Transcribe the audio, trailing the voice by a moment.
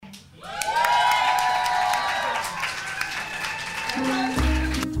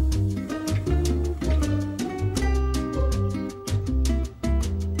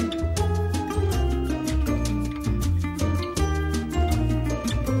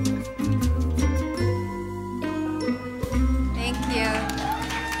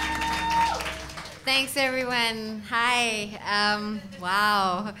Thanks, everyone. Hi.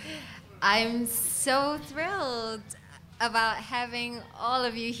 Wow. I'm so thrilled about having all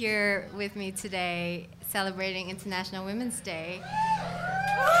of you here with me today, celebrating International Women's Day.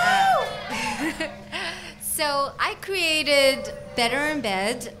 So I created Better in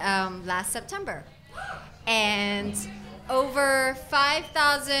Bed last September. And over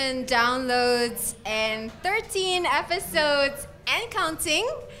 5,000 downloads and 13 episodes and counting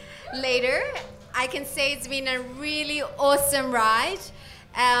later, I can say it's been a really awesome ride.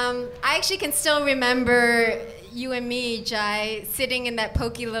 I actually can still remember you and me, Jai, sitting in that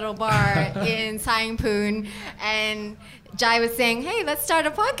pokey little bar in Saingpoon, and Jai was saying, hey, let's start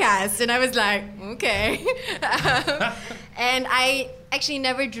a podcast. And I was like, okay. And I actually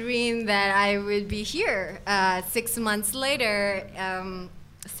never dreamed that I would be here 6 months later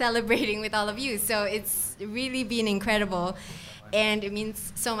celebrating with all of you. So it's really been incredible. And it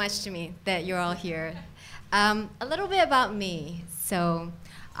means so much to me that you're all here. A little bit about me. So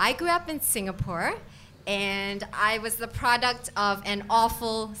I grew up in Singapore, and I was the product of an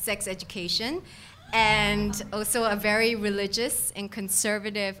awful sex education and also a very religious and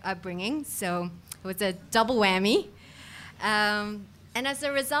conservative upbringing. So it was a double whammy. And as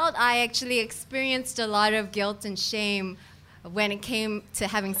a result, I actually experienced a lot of guilt and shame when it came to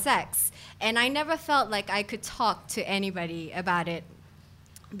having sex. And I never felt like I could talk to anybody about it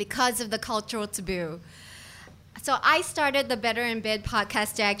because of the cultural taboo. So I started the Better in Bed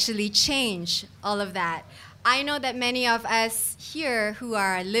podcast to actually change all of that. I know that many of us here who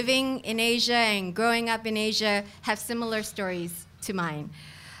are living in Asia and growing up in Asia have similar stories to mine.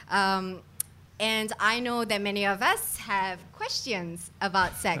 And I know that many of us have questions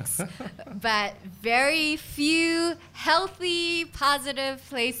about sex, but very few healthy, positive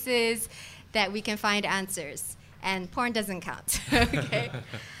places that we can find answers. And porn doesn't count, okay?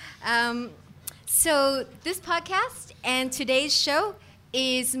 So this podcast and today's show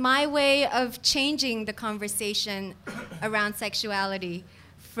is my way of changing the conversation around sexuality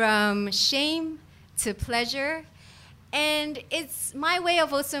from shame to pleasure. And it's my way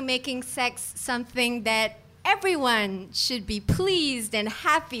of also making sex something that everyone should be pleased and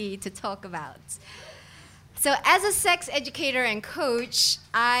happy to talk about. So as a sex educator and coach,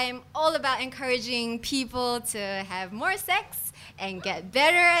 I'm all about encouraging people to have more sex and get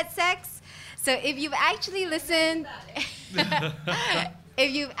better at sex. So if you've actually listened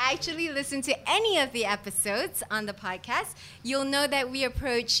to any of the episodes on the podcast, you'll know that we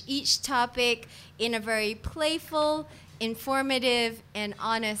approach each topic in a very playful, informative, and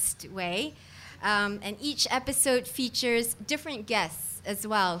honest way. And each episode features different guests as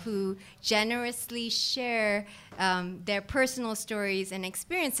well who generously share their personal stories and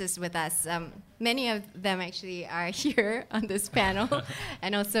experiences with us. Many of them actually are here on this panel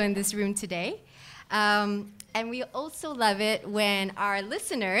and also in this room today. And we also love it when our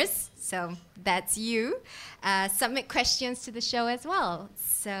listeners, so that's you, submit questions to the show as well.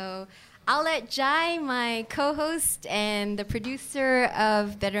 So I'll let Jai, my co-host and the producer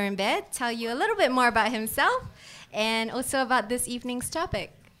of Better in Bed, tell you a little bit more about himself and also about this evening's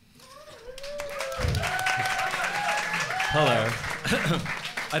topic. Hello.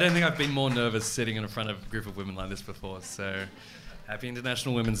 I don't think I've been more nervous sitting in front of a group of women like this before, so happy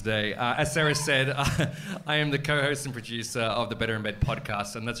International Women's Day. As Sarah said, I am the co-host and producer of the Better in Bed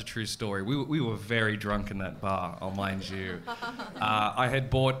podcast, and that's a true story. We were very drunk in that bar, I'll mind you. I had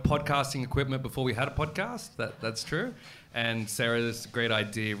bought podcasting equipment before we had a podcast, that's true. And Sarah's great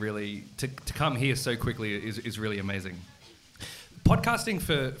idea, really, to come here so quickly is really amazing. Podcasting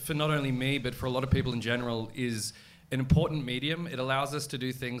for not only me, but for a lot of people in general, is an important medium. It allows us to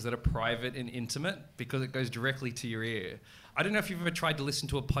do things that are private and intimate because it goes directly to your ear. I don't know if you've ever tried to listen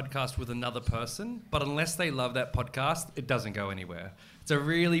to a podcast with another person, but unless they love that podcast, it doesn't go anywhere. It's a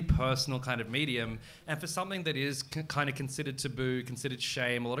really personal kind of medium, and for something that is kind of considered taboo, considered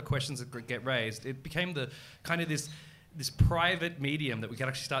shame, a lot of questions that get raised, it became the kind of this private medium that we can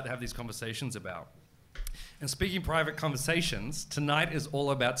actually start to have these conversations about. And speaking of private conversations, tonight is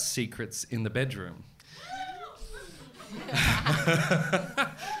all about secrets in the bedroom.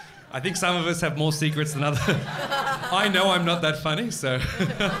 I think some of us have more secrets than others. I know I'm not that funny, so.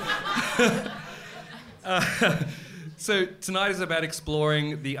 So tonight is about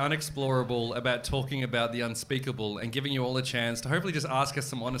exploring the unexplorable, about talking about the unspeakable, and giving you all a chance to hopefully just ask us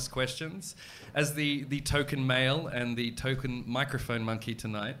some honest questions. As the token male and the token microphone monkey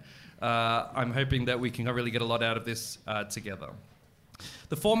tonight, I'm hoping that we can really get a lot out of this together.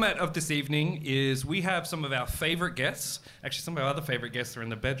 The format of this evening is we have some of our favourite guests. Actually, some of our other favourite guests are in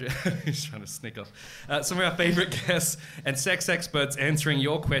the bedroom. He's trying to sneak off. Some of our favourite guests and sex experts answering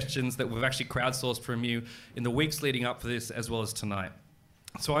your questions that we've actually crowdsourced from you in the weeks leading up to this, as well as tonight.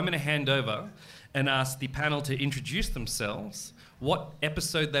 So I'm going to hand over and ask the panel to introduce themselves, what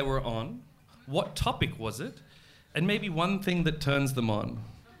episode they were on, what topic was it, and maybe one thing that turns them on.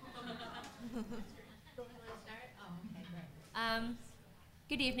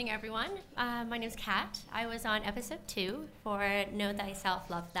 Good evening, everyone. My name is Kat. I was on episode 2 for Know Thyself,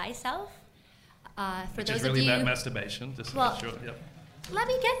 Love Thyself. Which is really about masturbation, just well, to make sure. Yep. Let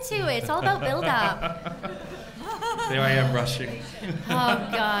me get to it. It's all about build-up. There I am rushing. Oh,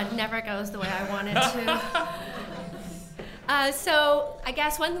 God, never goes the way I want it to. So I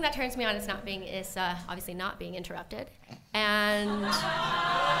guess one thing that turns me on is obviously not being interrupted. And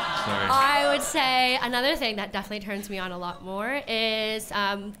I would say another thing that definitely turns me on a lot more is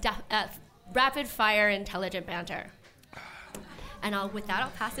rapid fire intelligent banter. And with that,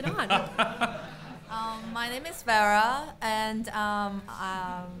 I'll pass it on. My name is Vera, and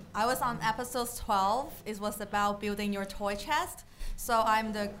I was on episode 12. It was about building your toy chest. So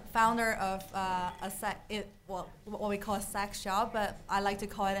I'm the founder of what we call a sex shop, but I like to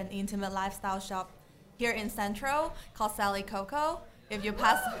call it an intimate lifestyle shop here in Central called Sally Coco. If you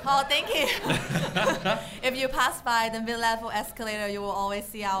pass, thank you. If you pass by the mid-level escalator, you will always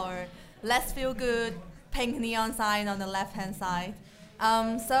see our Let's Feel Good pink neon sign on the left-hand side.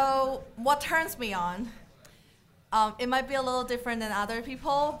 So what turns me on? It might be a little different than other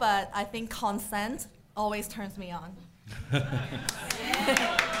people, but I think consent always turns me on.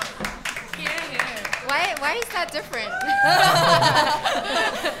 Why is that different?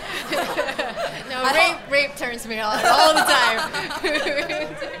 No, rape turns me on all the time.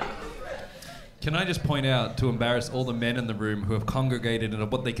 Can I just point out, to embarrass all the men in the room who have congregated in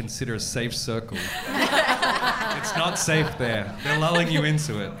what they consider a safe circle, it's not safe there. They're lulling you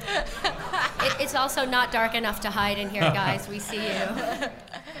into it. It's also not dark enough to hide in here, guys. We see you.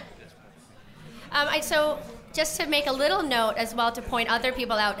 So just to make a little note as well to point other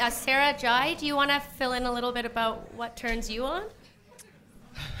people out, Sarah, Jai, do you want to fill in a little bit about what turns you on?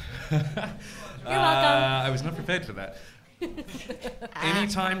 You're welcome. I was not prepared for that.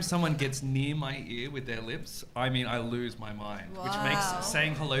 Anytime someone gets near my ear with their lips, I lose my mind, which makes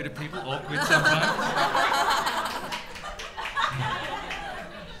saying hello to people awkward sometimes.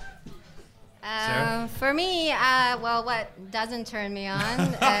 For me, what doesn't turn me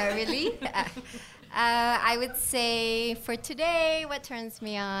on, really? I would say for today, what turns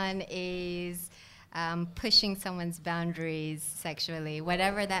me on is pushing someone's boundaries sexually,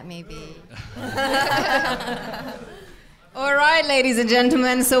 whatever that may be. All right, ladies and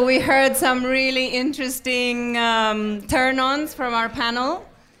gentlemen, so we heard some really interesting turn-ons from our panel.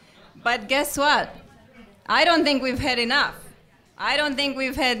 But guess what? I don't think we've had enough. I don't think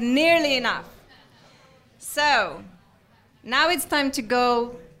we've had nearly enough. So, now it's time to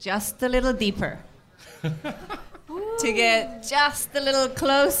go just a little deeper. To get just a little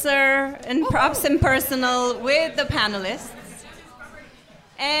closer and perhaps impersonal with the panelists.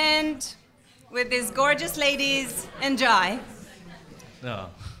 And with these gorgeous ladies and Jai. No.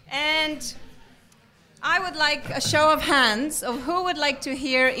 And I would like a show of hands of who would like to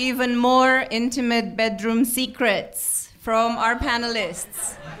hear even more intimate bedroom secrets from our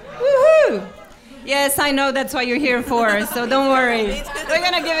panelists. Woohoo! Yes, I know that's what you're here for, so don't worry. We're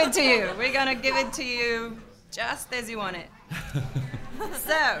going to give it to you. We're going to give it to you just as you want it.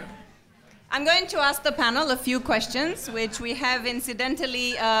 So, I'm going to ask the panel a few questions, which we have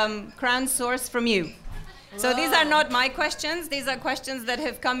incidentally crowdsourced from you. So these are not my questions. These are questions that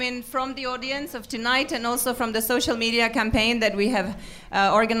have come in from the audience of tonight and also from the social media campaign that we have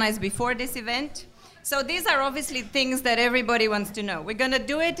organized before this event. So these are obviously things that everybody wants to know. We're going to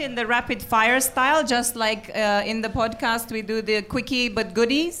do it in the rapid fire style, just like in the podcast we do the quickie but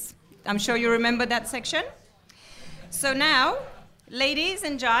goodies. I'm sure you remember that section. So now, ladies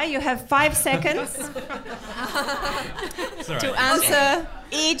and Jai, you have 5 seconds to answer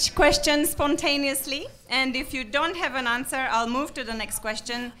each question spontaneously. And if you don't have an answer, I'll move to the next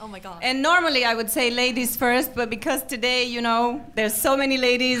question. Oh my God. And normally I would say ladies first, but because today, there's so many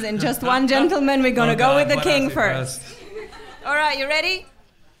ladies and just one gentleman, we're going to go with the king first. All right, you ready?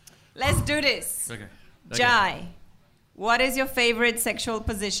 Let's do this. Okay. Jai, what is your favorite sexual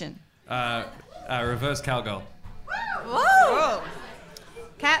position? Reverse cowgirl. Whoa!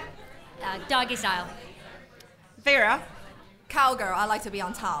 Kat? Doggy style. Vera? Cowgirl, I like to be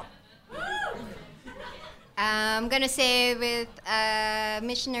on top. I'm gonna say with a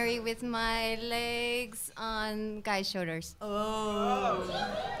missionary with my legs on guy's shoulders. Oh.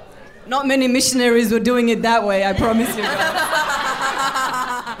 Not many missionaries were doing it that way, I promise you guys.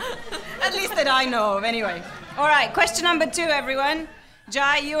 At least that I know of, anyway. All right, question number 2, everyone.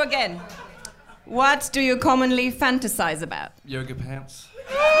 Jai, you again. What do you commonly fantasize about? Yoga pants.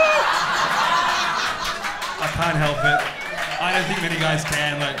 I can't help it. I don't think many guys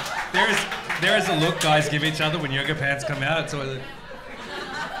can. Like, there is a look guys give each other when yoga pants come out. It's always.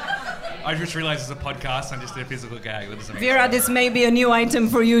 I just realised it's a podcast. I'm just a physical gag. That doesn't make Vera, sense. this may be a new item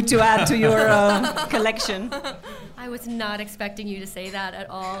for you to add to your collection. I was not expecting you to say that at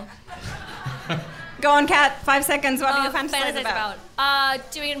all. Go on, Kat. 5 seconds. What do you fantasize about?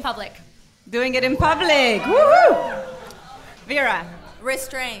 Doing it in public. Doing it in public. Woohoo! Vera.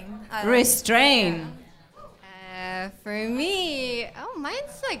 Restrain. Restrain. For me,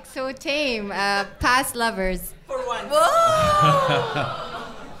 mine's like so tame. Past lovers. For one. Whoa!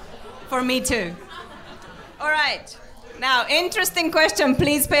 For me too. All right. Now, interesting question.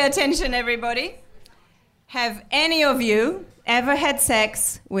 Please pay attention, everybody. Have any of you ever had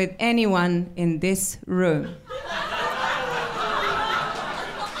sex with anyone in this room?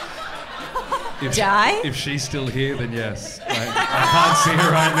 If she's still here, then yes. Like, I can't see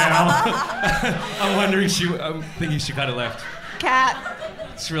her right now. I'm wondering, I'm thinking she kind of left. Kat.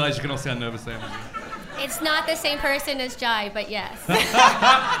 Just realised you can all sound nervous there. It's not the same person as Jai, but yes.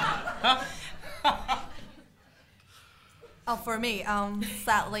 For me,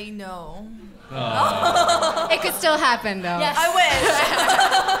 sadly, no. It could still happen, though. Yes. I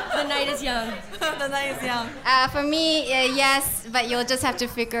wish. The night is young. The night is young. For me, yes, but you'll just have to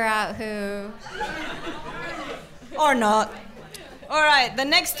figure out who. Or not. All right, the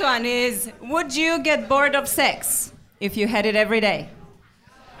next one is, would you get bored of sex if you had it every day?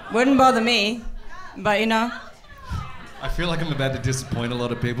 Wouldn't bother me, but you know. I feel like I'm about to disappoint a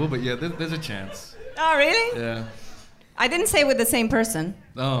lot of people, but yeah, there's a chance. Oh, really? Yeah. I didn't say with the same person.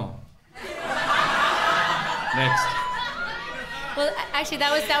 Oh. Next. Well, actually,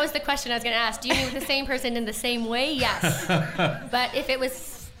 that was the question I was going to ask. Do you mean with the same person in the same way? Yes. But if it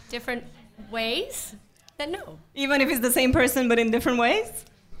was different ways, then no. Even if it's the same person but in different ways?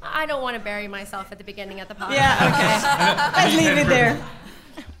 I don't want to bury myself at the beginning of the podcast. Yeah, okay. Let's leave it there.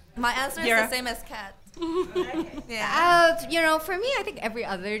 My answer is Vera? the same as Kat. Yeah. For me, I think every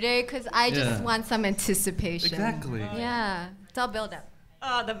other day, because I just want some anticipation. Exactly. Yeah, it's all build up.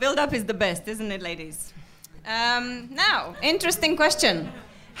 Oh, the build-up is the best, isn't it, ladies? Now, interesting question.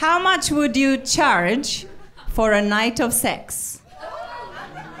 How much would you charge for a night of sex?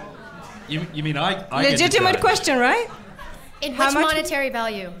 You mean I Legitimate question, right? In How which much? monetary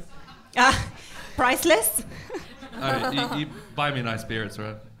value? Priceless? you buy me nice spirits,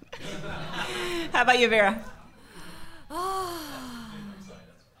 right? How about you, Vera?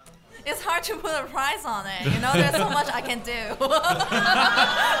 It's hard to put a price on it. There's so much I can do.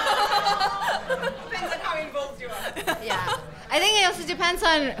 Depends on how involved you are. Yeah. I think it also depends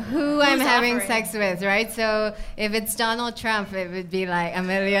on who I'm having offering? sex with, right? So if it's Donald Trump, it would be like $1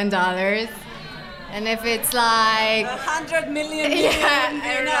 million. And if it's like... 100 million.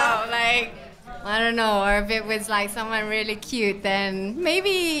 I don't know. Or if it was like someone really cute, then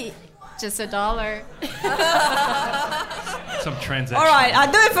maybe just $1. Some transaction. All right,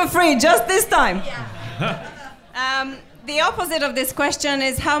 I'll do it for free, just this time. Yeah. The opposite of this question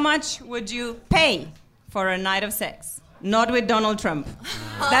is, how much would you pay for a night of sex? Not with Donald Trump.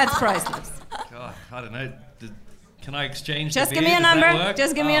 That's priceless. God, I don't know. Can I exchange Just the give beer? me a Does that number. work?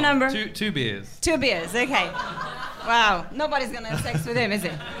 Just give me a number. Two beers. 2 beers, okay. Wow, nobody's gonna have sex with him, is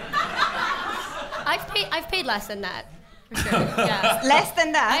it? I've paid less than that. For sure. Yeah. Less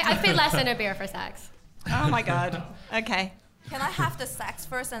than that? I've paid less than a beer for sex. Oh my God. Okay. Can I have the sex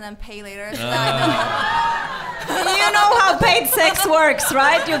first and then pay later? So that You know how paid sex works,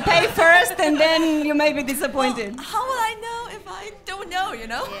 right? You pay first and then you may be disappointed. how will I know if I don't know,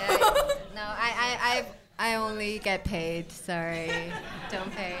 Yeah. No, I only get paid. Sorry.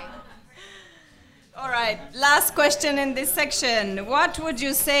 Don't pay. All right, last question in this section. What would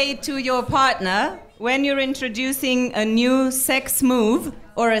you say to your partner when you're introducing a new sex move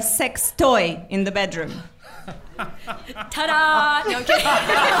or a sex toy in the bedroom? Ta-da! No, I'm kidding.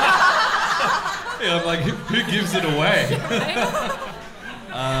 Yeah, I'm like, who gives it away?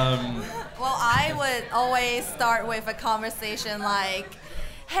 Well, I would always start with a conversation like,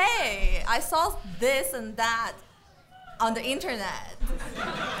 hey, I saw this and that on the internet.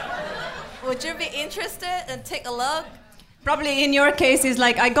 Would you be interested and take a look? Probably in your case is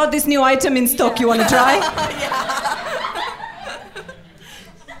like, I got this new item in stock, you want to try?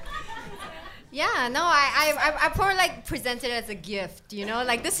 Yeah, no, I probably like present it as a gift, you know,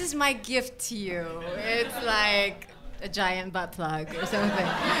 like this is my gift to you. It's like a giant butt plug or something.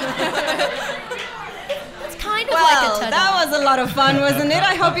 It's kind of Well, like a that was a lot of fun, wasn't it?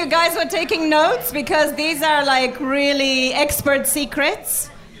 I hope you guys were taking notes because these are like really expert secrets.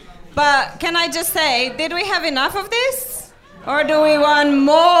 But can I just say, did we have enough of this? Or do we want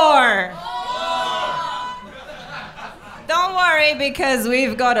more? Don't worry, because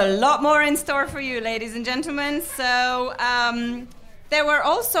we've got a lot more in store for you, ladies and gentlemen. So there were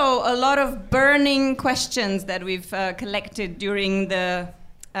also a lot of burning questions that we've collected during the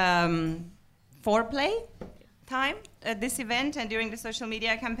foreplay time at this event and during the social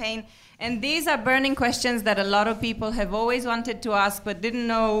media campaign. And these are burning questions that a lot of people have always wanted to ask but didn't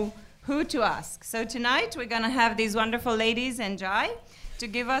know who to ask. So tonight we're going to have these wonderful ladies and Jai to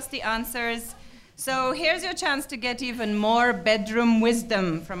give us the answers. So here's your chance to get even more bedroom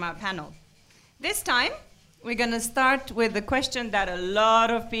wisdom from our panel. This time, we're going to start with the question that a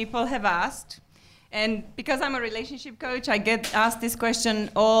lot of people have asked. And because I'm a relationship coach, I get asked this question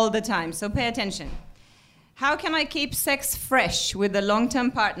all the time, so pay attention. How can I keep sex fresh with a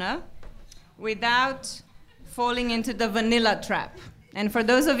long-term partner without falling into the vanilla trap? And for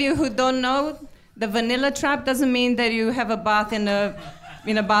those of you who don't know, the vanilla trap doesn't mean that you have a bath in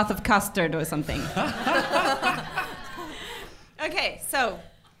a bath of custard or something. Okay, so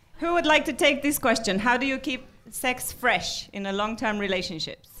who would like to take this question? How do you keep sex fresh in a long-term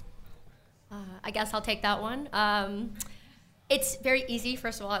relationships? I guess I'll take that one. It's very easy.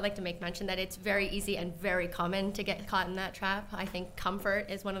 First of all, I'd like to make mention that it's very easy and very common to get caught in that trap. I think comfort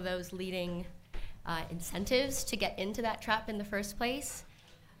is one of those leading incentives to get into that trap in the first place.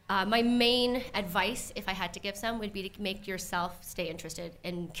 My main advice, if I had to give some, would be to make yourself stay interested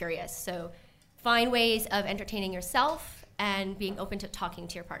and curious. So find ways of entertaining yourself and being open to talking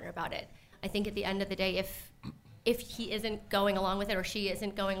to your partner about it. I think at the end of the day, if he isn't going along with it or she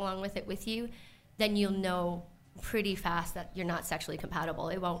isn't going along with it with you, then you'll know pretty fast that you're not sexually compatible.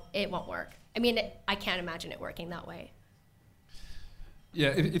 It won't work. I mean, I can't imagine it working that way. Yeah,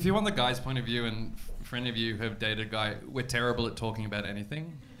 if you want the guy's point of view, and for any of you who have dated a guy, we're terrible at talking about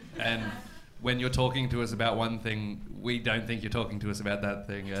anything. And when you're talking to us about one thing, we don't think you're talking to us about that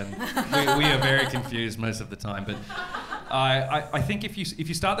thing. And we are very confused most of the time. But I think if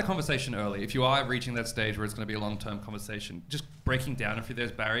you start the conversation early, if you are reaching that stage where it's going to be a long-term conversation, just breaking down a few of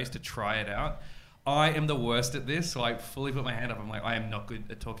those barriers to try it out. I am the worst at this, so I fully put my hand up. I'm like, I am not good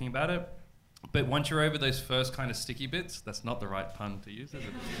at talking about it. But once you're over those first kind of sticky bits, that's not the right pun to use, is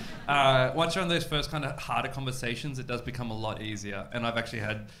it? Once you're on those first kind of harder conversations, it does become a lot easier. And I've actually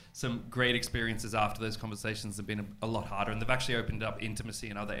had some great experiences after those conversations have been a lot harder. And they've actually opened up intimacy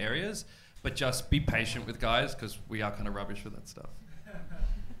in other areas. But just be patient with guys, because we are kind of rubbish with that stuff.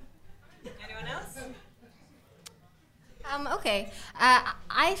 Anyone else? Okay.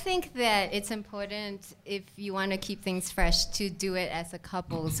 I think that it's important, if you want to keep things fresh, to do it as a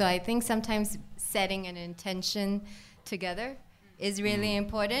couple. So I think sometimes setting an intention together is really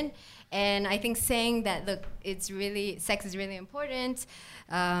important. And I think saying that, look, sex is really important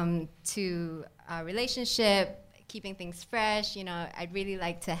to our relationship, keeping things fresh. You know, I'd really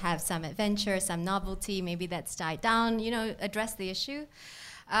like to have some adventure, some novelty. Maybe that's died down. You know, address the issue.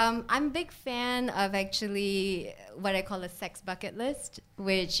 I'm a big fan of actually what I call a sex bucket list,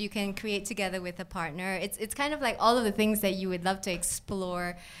 which you can create together with a partner. It's kind of like all of the things that you would love to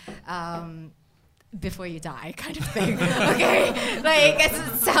explore before you die, kind of thing. Okay, like it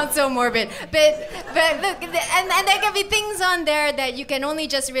sounds so morbid, but look, and there can be things on there that you can only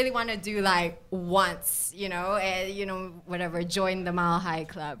just really want to do like once, you know, whatever, join the Mile High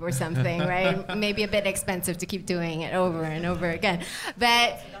Club or something, right? Maybe a bit expensive to keep doing it over and over again,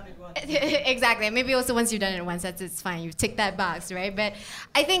 but exactly. Maybe also once you've done it once, it's fine. You've ticked that box, right? But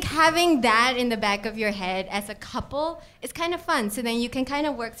I think having that in the back of your head as a couple is kind of fun. So then you can kind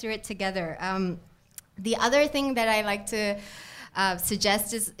of work through it together. The other thing that I like to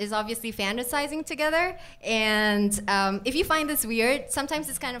suggest is obviously fantasizing together. And if you find this weird, sometimes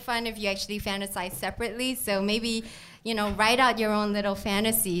it's kind of fun if you actually fantasize separately. So maybe, you know, write out your own little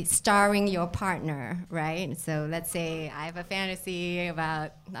fantasy starring your partner, right? So let's say I have a fantasy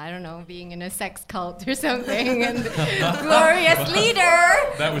about, I don't know, being in a sex cult or something, and the glorious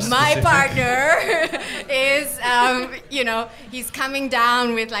leader, my partner, is, you know, he's coming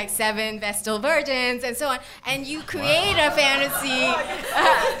down with like 7 Vestal virgins and so on, and you create a fantasy.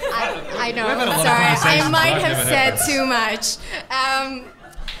 I know, sorry, I might have said too much.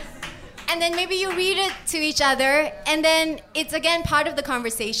 And then maybe you read it to each other, and then it's again part of the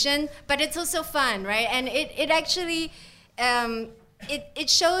conversation, but it's also fun, right? And it actually it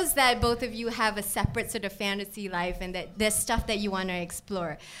shows that both of you have a separate sort of fantasy life and that there's stuff that you want to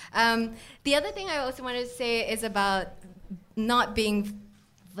explore. The other thing I also wanted to say is about not being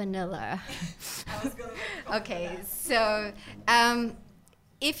vanilla. Okay, so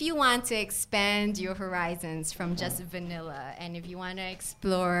if you want to expand your horizons from just vanilla, and if you want to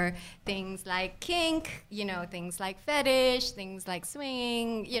explore things like kink, things like fetish, things like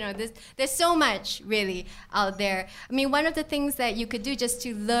swinging, there's so much really out there. I mean, one of the things that you could do just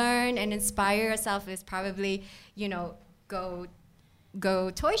to learn and inspire yourself is probably,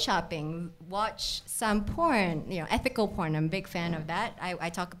 go toy shopping, watch some porn, ethical porn. I'm a big fan of that. I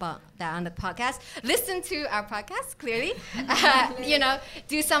talk about that on the podcast. Listen to our podcast, clearly.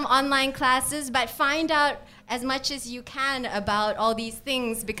 Do some online classes, but find out as much as you can about all these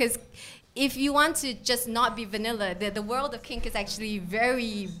things, because if you want to just not be vanilla, the world of kink is actually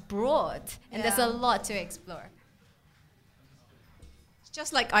very broad, and there's a lot to explore. It's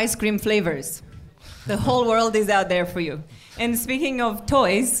just like ice cream flavors. The whole world is out there for you. And speaking of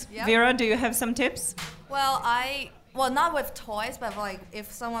toys, Vera, do you have some tips? Well, not with toys, but like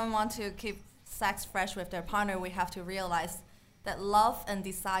if someone wants to keep sex fresh with their partner, we have to realize that love and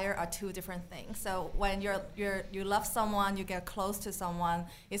desire are two different things. So when you love someone, you get close to someone,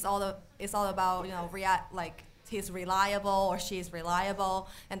 it's all about he's reliable or she's reliable,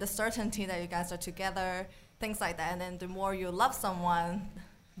 and the certainty that you guys are together, things like that. And then the more you love someone,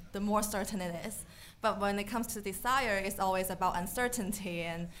 the more certain it is. But when it comes to desire, it's always about uncertainty,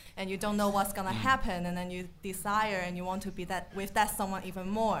 and you don't know what's gonna happen, and then you desire and you want to be with that someone even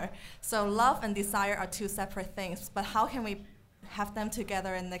more. So love and desire are two separate things, but how can we have them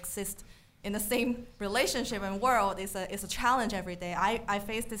together and exist in the same relationship and world is a challenge every day. I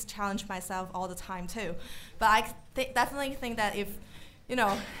face this challenge myself all the time too. But I definitely think that if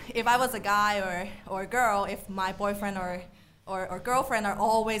I was a guy or a girl, if my boyfriend or girlfriend are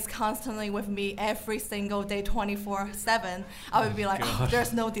always constantly with me every single day 24/7, I would be like,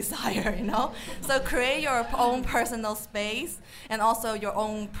 there's no desire, So create your own personal space and also your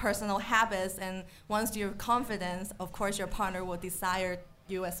own personal habits, and once you're confident, of course your partner will desire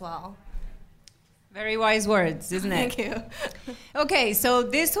you as well. Very wise words, isn't it? Thank you. Okay, so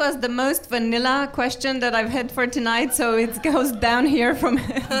this was the most vanilla question that I've had for tonight, so it goes downhill from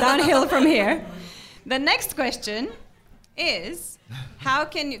here. The next question is, how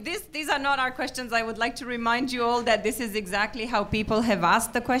can you... These are not our questions. I would like to remind you all that this is exactly how people have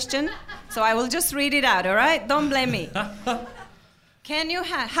asked the question. So I will just read it out, all right? Don't blame me. How can you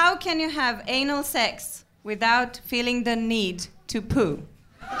have anal sex without feeling the need to poo?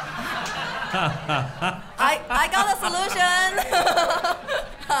 I got a solution.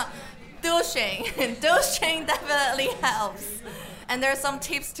 Douching. Douching definitely helps. And there's some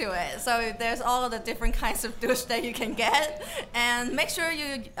tips to it. So there's all of the different kinds of douche that you can get. And make sure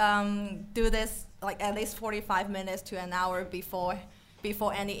you do this like at least 45 minutes to an hour before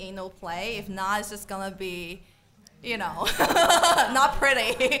any anal play. If not, it's just gonna be, not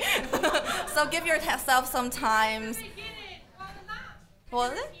pretty. So give yourself some time.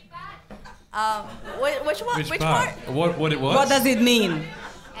 What was it? Which part? What it was? What does it mean?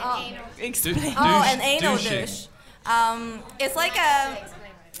 Explain. An anal douche. It's like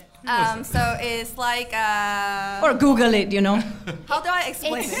so it's like or Google it, How do I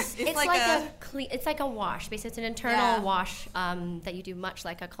explain it? It's like a wash. Basically, it's an internal wash that you do much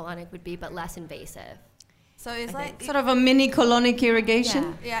like a colonic would be, but less invasive. So it's sort of a mini colonic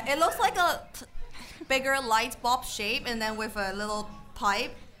irrigation. Yeah, it looks like a bigger light bulb shape, and then with a little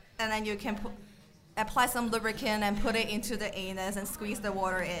pipe, and then you can apply some lubricant and put it into the anus and squeeze the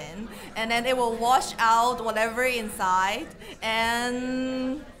water in, and then it will wash out whatever inside,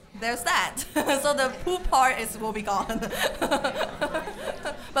 and there's that. So the poop part will be gone.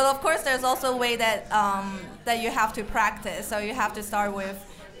 But of course, there's also a way that you have to practice. So you have to start with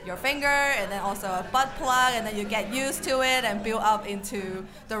your finger, and then also a butt plug, and then you get used to it and build up into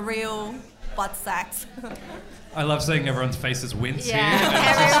the real butt sex. I love seeing everyone's faces wince here.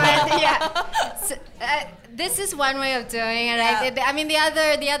 So, this is one way of doing it. I mean, the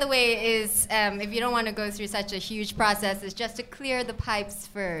other way is, if you don't want to go through such a huge process, is just to clear the pipes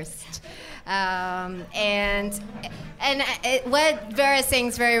first. What Vera is saying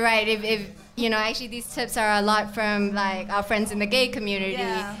is very right. If actually these tips are a lot from like our friends in the gay community,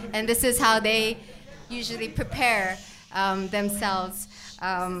 and this is how they usually prepare themselves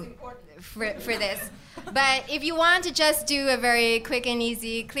for this. But if you want to just do a very quick and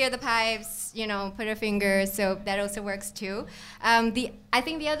easy, clear the pipes, just, put a finger, so that also works too. I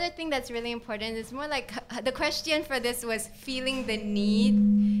think the other thing that's really important is more like the question for this was feeling the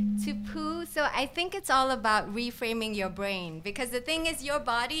need to poo. So I think it's all about reframing your brain, because the thing is your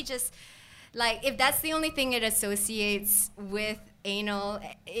body just, like, if that's the only thing it associates with anal,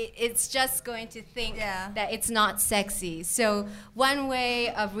 it's just going to think that it's not sexy. So one way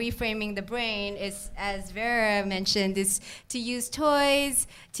of reframing the brain is, as Vera mentioned, is to use toys,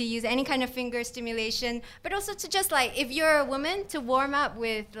 to use any kind of finger stimulation, but also to just, like, if you're a woman, to warm up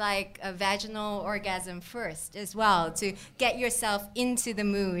with like a vaginal orgasm first as well, to get yourself into the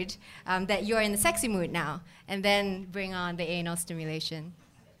mood that you're in the sexy mood now, and then bring on the anal stimulation.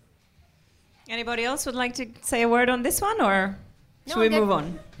 Anybody else would like to say a word on this one, or should we move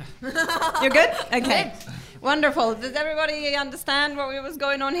on? You're good? Okay. Good. Wonderful. Does everybody understand what was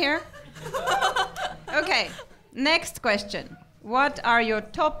going on here? Okay. Next question. What are your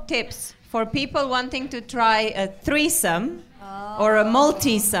top tips for people wanting to try a threesome or a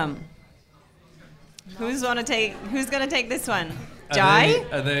multi-some? Who's going to take this one? Jai?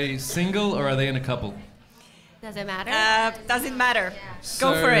 Are they single or are they in a couple? Does it matter? Doesn't matter.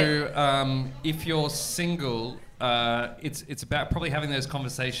 Go for it. If you're single, it's about probably having those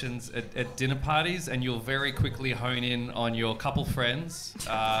conversations at dinner parties, and you'll very quickly hone in on your couple friends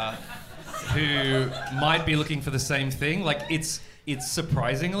who might be looking for the same thing. Like, it's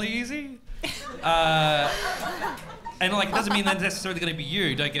surprisingly easy. And like, it doesn't mean that's necessarily going to be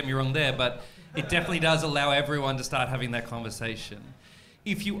you, don't get me wrong there, but it definitely does allow everyone to start having that conversation.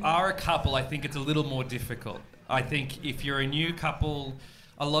 If you are a couple, I think it's a little more difficult. I think if you're a new couple,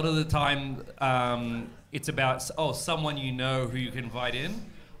 a lot of the time it's about, someone you know who you can invite in.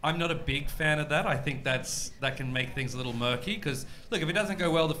 I'm not a big fan of that. I think that can make things a little murky, because, look, if it doesn't go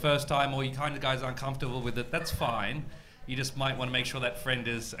well the first time, or you kind of guys aren't comfortable with it, that's fine. You just might want to make sure that friend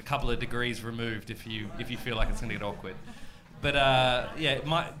is a couple of degrees removed if you feel like it's going to get awkward. But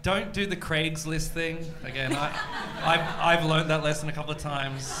don't do the Craigslist thing. Again, I've learned that lesson a couple of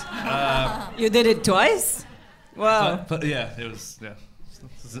times. You did it twice? Wow. But yeah, it was, yeah.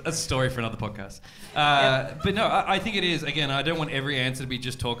 It's a story for another podcast. But no, I think it is. Again, I don't want every answer to be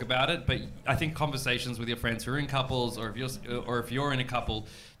just talk about it, but I think conversations with your friends who are in couples, or if you're in a couple,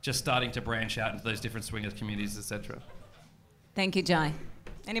 just starting to branch out into those different swingers communities, etc. Thank you, Jai.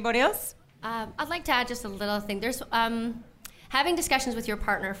 Anybody else? I'd like to add just a little thing. There's having discussions with your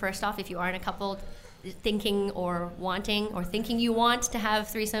partner, first off, if you are in a couple, thinking or wanting or thinking you want to have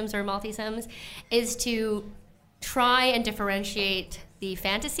threesomes or multi-somes, is to try and differentiate the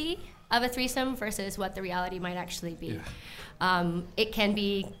fantasy of a threesome versus what the reality might actually be. Yeah. It can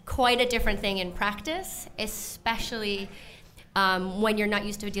be quite a different thing in practice, especially when you're not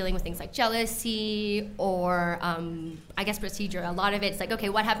used to dealing with things like jealousy or, I guess, procedure. A lot of it's like, okay,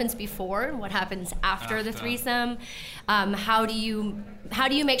 what happens before? What happens after the threesome? How do you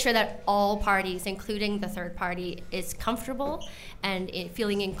make sure that all parties, including the third party, is comfortable and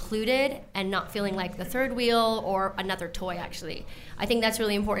feeling included and not feeling like the third wheel or another toy, actually? I think that's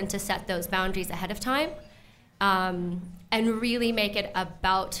really important to set those boundaries ahead of time, and really make it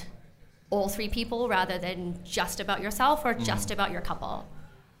about all three people rather than just about yourself or just about your couple.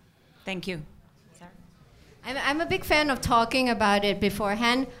 Thank you. I'm a big fan of talking about it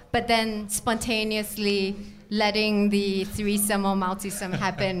beforehand, but then spontaneously letting the threesome or multi-some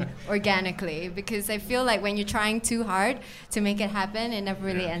happen organically, because I feel like when you're trying too hard to make it happen, it never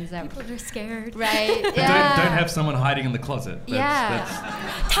really ends up. People are scared. Right, yeah. Don't have someone hiding in the closet.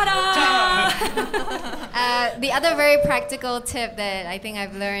 Ta-da! The other very practical tip that I think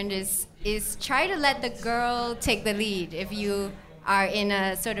I've learned is try to let the girl take the lead if you are in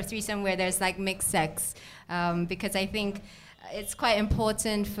a sort of threesome where there's like mixed sex, because I think it's quite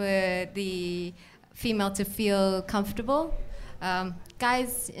important for the female to feel comfortable.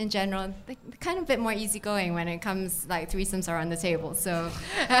 Guys in general, they're kind of a bit more easygoing when it comes, like, threesomes are on the table. So,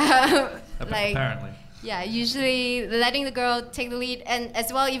 apparently. Yeah, usually letting the girl take the lead, and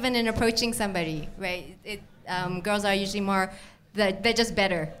as well even in approaching somebody, right? Girls are usually more, they're just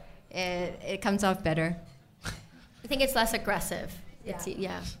better. It comes off better. I think it's less aggressive. It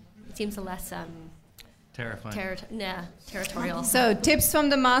seems less terrifying. Territorial. So, tips from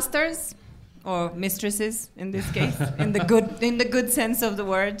the masters, or mistresses in this case, in the good sense of the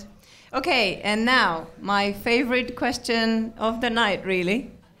word. Okay, and now my favorite question of the night,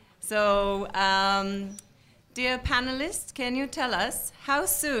 really. So, dear panelists, can you tell us how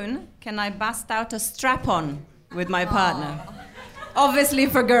soon can I bust out a strap-on with my partner? Obviously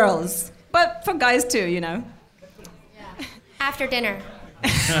for girls, but for guys too, you know. Yeah. After dinner.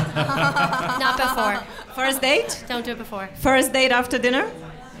 Not before. First date? Don't do it before. First date after dinner?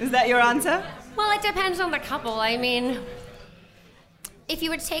 Is that your answer? Well, it depends on the couple. I mean, if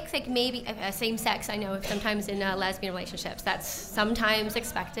you were to take like maybe same sex, I know sometimes in lesbian relationships that's sometimes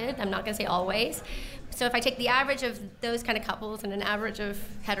expected. I'm not going to say always. So if I take the average of those kind of couples and an average of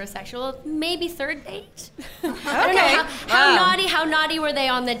heterosexual, maybe third date. I don't know how naughty were they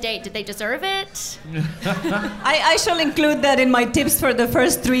on the date? Did they deserve it? I shall include that in my tips for the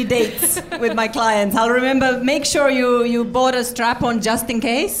first 3 dates with my clients. I'll remember, make sure you bought a strap-on just in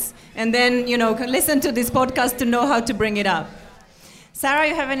case, and then, listen to this podcast to know how to bring it up. Sarah,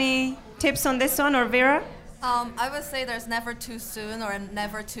 you have any tips on this one, or Vera? I would say there's never too soon or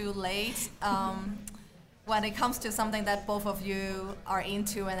never too late when it comes to something that both of you are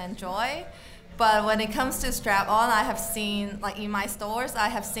into and enjoy. But when it comes to strap-on, I have seen, like in my stores, I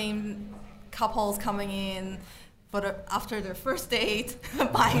have seen couples coming in after their first date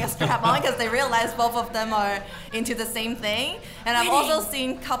buying a strap-on because they realize both of them are into the same thing. And I've also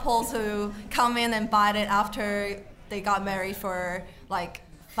seen couples who come in and buy it after they got married for like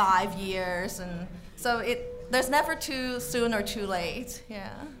 5 years, and so there's never too soon or too late.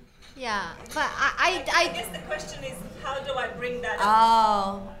 Yeah, but I guess the question is, how do I bring that up?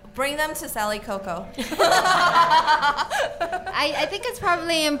 Oh, bring them to Sally Coco. I think it's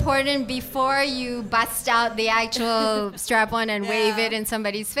probably important before you bust out the actual strap-on and wave it in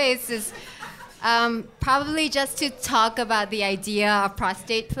somebody's face is probably just to talk about the idea of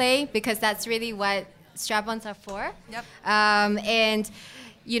prostate play, because that's really what strap-ons are for. Yep. And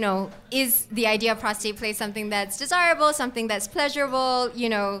is the idea of prostate play something that's desirable, something that's pleasurable?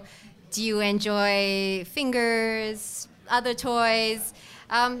 Do you enjoy fingers, other toys?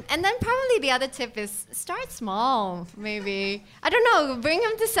 And then probably the other tip is start small, maybe. I don't know, bring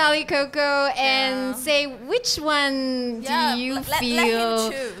him to Sally Coco and say, which one do you feel? Let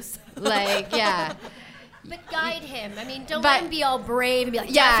him choose. But guide him. I mean, don't let him be all brave and be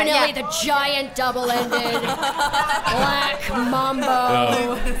like, definitely the giant double-ended black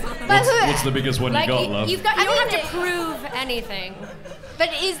mambo. What's the biggest one you got, love? You don't have to prove anything.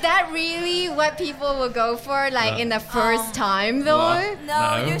 But is that really what people will go for, in the first time, though?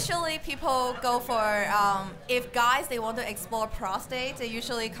 No, usually people go for, if guys, they want to explore prostate, they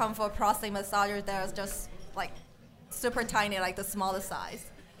usually come for prostate massagers that are just, super tiny, the smallest size.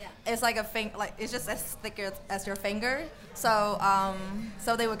 Yeah. It's like it's just as thick as your finger. So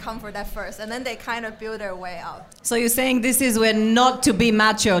they would come for that first, and then they kind of build their way up. So you're saying this is where not to be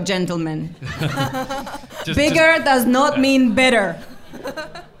macho, gentlemen. Bigger does not mean better.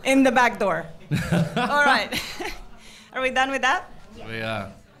 In the back door. All right. Are we done with that? We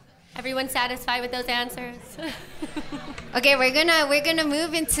are. Everyone satisfied with those answers? Okay, we're gonna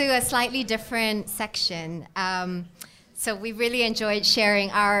move into a slightly different section. So we really enjoyed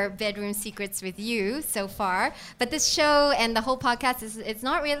sharing our bedroom secrets with you so far. But this show and the whole podcast it's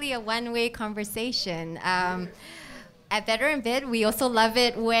not really a one-way conversation. At Better in Bed, we also love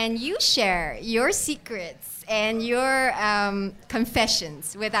it when you share your secrets and your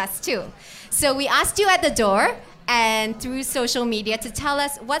confessions with us too. So we asked you at the door and through social media to tell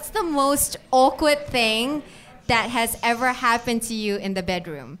us what's the most awkward thing that has ever happened to you in the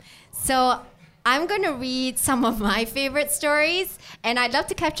bedroom. So I'm going to read some of my favorite stories, and I'd love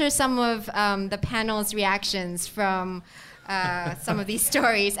to capture some of the panel's reactions from some of these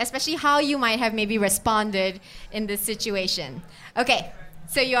stories, especially how you might have maybe responded in this situation. Okay,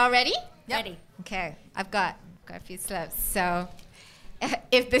 so you all ready? Yep. Ready. Okay, I've got a few slips. So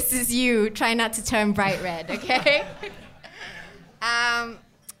if this is you, try not to turn bright red, okay?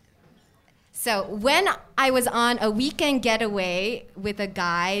 So when I was on a weekend getaway with a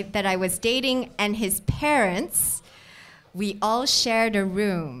guy that I was dating and his parents, we all shared a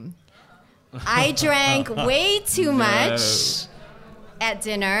room. I drank way too much at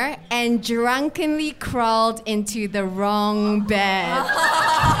dinner and drunkenly crawled into the wrong bed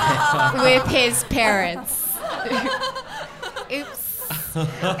with his parents. Oops.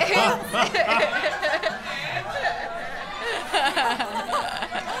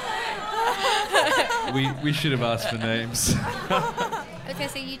 We should have asked for names. I was gonna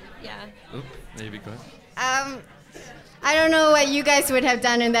say Oop, there you go. I don't know what you guys would have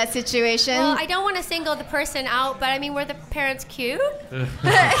done in that situation. Well, I don't want to single the person out, but I mean, were the parents cute?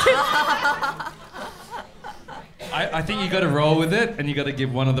 I think you got to roll with it, and you got to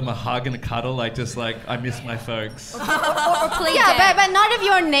give one of them a hug and a cuddle, I miss my folks. or play yeah, dead. but not if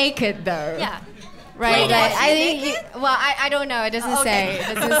you're naked though. Yeah. Right. Play dead. I think. I don't know. It doesn't say.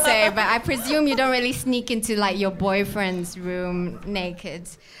 It doesn't say. But I presume you don't really sneak into your boyfriend's room naked.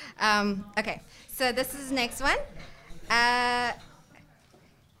 Okay. So this is the next one.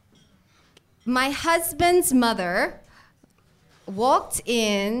 My husband's mother walked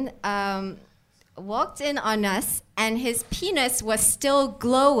in on us, and his penis was still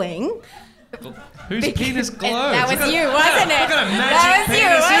glowing. Whose penis glows? That was you, wasn't it? What kind of magic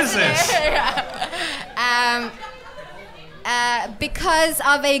penis is this? Because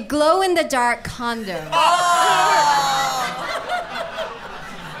of a glow-in-the-dark condom.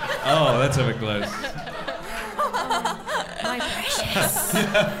 Oh, that's how it glows. My precious.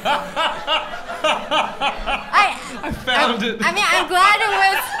 I found it. I mean, I'm glad it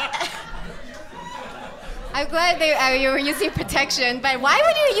was. I'm glad you were using protection, but why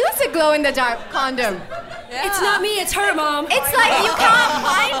would you use a glow-in-the-dark condom? Yeah. It's not me, it's her, Mom. It's like you can't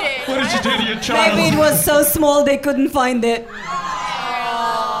find it. What did you do to your child? Maybe it was so small they couldn't find it.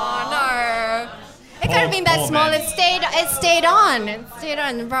 Oh, no. It could have been that small. man. It stayed on. It stayed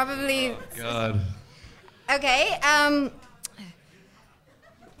on, probably. God. Okay.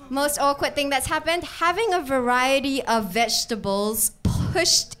 Most awkward thing that's happened, having a variety of vegetables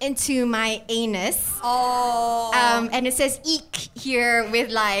pushed into my anus. Oh. And it says eek here with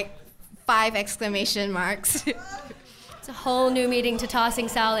like 5 exclamation marks. It's a whole new meaning to tossing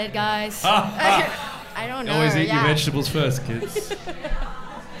salad, guys. I don't know. Always eat your yeah. vegetables first, kids.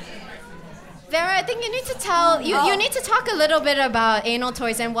 Vera, I think you need to tell you need to talk a little bit about anal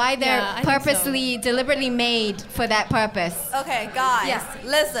toys and why they're Yeah, I think so. purposely, deliberately made for that purpose. Okay, guys, Yeah.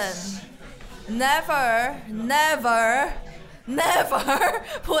 listen. Never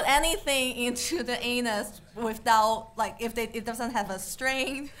put anything into the anus without, like, if it doesn't have a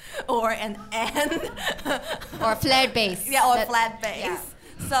string or an end. Or flared base. Yeah, or That- flat base. yeah.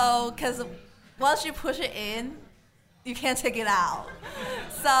 So, because once you push it in, you can't take it out.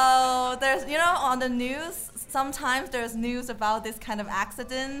 So there's, on the news, sometimes there's news about this kind of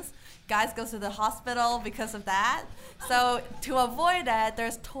accidents. Guys go to the hospital because of that. So to avoid that,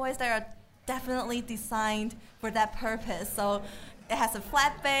 there's toys that are definitely designed for that purpose. So it has a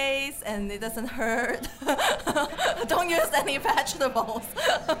flat base and it doesn't hurt. Don't use any vegetables.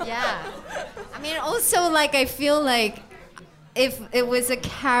 Yeah. I mean, also, like, I feel like if it was a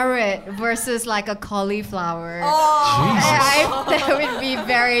carrot versus like a cauliflower, that would be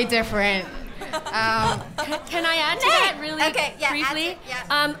very different. Can I add to that really briefly?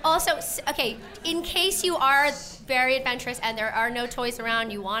 Also, okay, in case you are very adventurous and there are no toys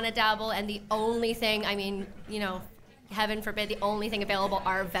around, you want to dabble, and the only thing, I mean, heaven forbid, the only thing available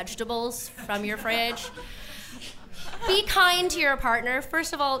are vegetables from your fridge. Be kind to your partner.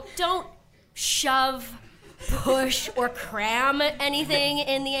 First of all, don't shove, push, or cram anything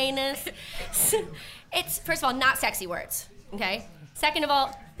in the anus. It's, first of all, not sexy words, okay? Second of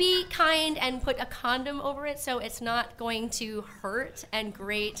all, be kind and put a condom over it so it's not going to hurt and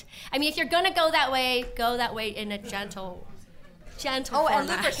grate. I mean, if you're gonna go that way in a gentle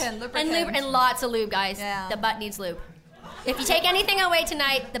format. And lubricant. And lots of lube, guys. Yeah. The butt needs lube. If you take anything away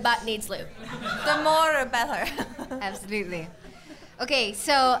tonight, the butt needs lube. The more, the better. Absolutely. Okay,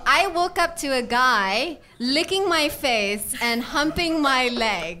 so I woke up to a guy licking my face and humping my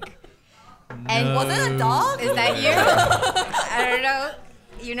leg. And was it a dog? Is that you? I don't know.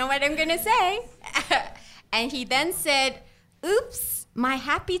 You know what I'm gonna say. And he then said, "Oops, my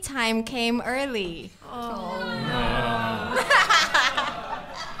happy time came early." Oh.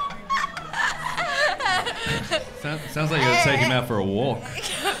 Sounds like you're taking him out for a walk.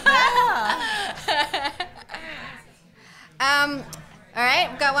 All right,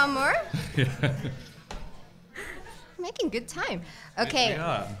 we've got one more. Making good time. Okay. We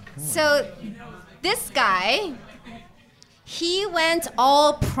are. So this guy, he went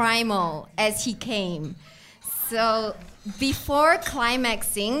all primal as he came. So before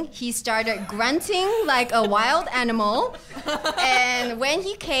climaxing, he started grunting like a wild animal. And when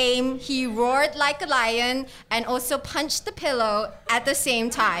he came, he roared like a lion and also punched the pillow at the same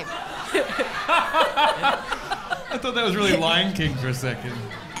time. I thought that was really Lion King for a second.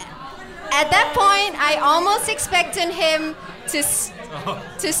 At that point, I almost expected him to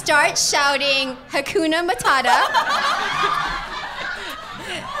start shouting Hakuna Matata.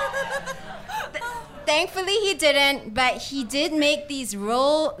 Thankfully, he didn't, but he did make these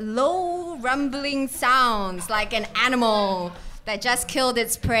low rumbling sounds like an animal that just killed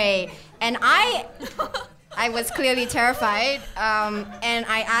its prey. And I was clearly terrified, and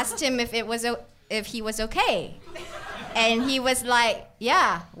I asked him if he was okay. And he was like,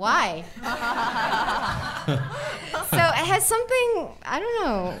 "Yeah, why?" So it has something, I don't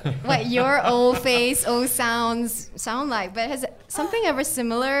know what your old face, old sounds sound like, but has something ever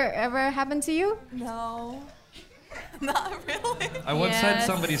similar ever happened to you? No. Not really. I once had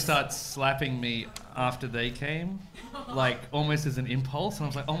somebody start slapping me after they came, like almost as an impulse, and I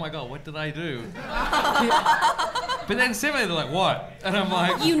was like, oh my god, what did I do? But then suddenly they're like, what? And I'm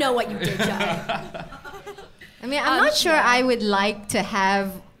like... You know what you did, John. I mean, I'm not sure I would like to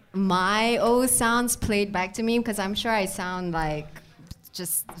have my old sounds played back to me, because I'm sure I sound like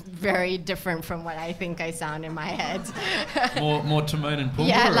just very different from what I think I sound in my head. more Timon and Pumbaa?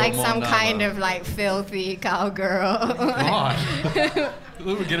 Yeah, like more some Nala? kind of like filthy cowgirl. God.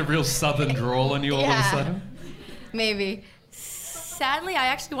 We would get a real southern drawl on you all of a sudden. Maybe. Sadly, I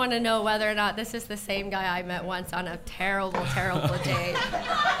actually want to know whether or not this is the same guy I met once on a terrible, terrible date.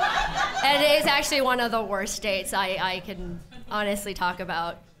 And it is actually one of the worst dates I can honestly talk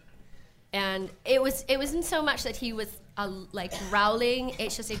about. And it wasn't so much that he was like growling.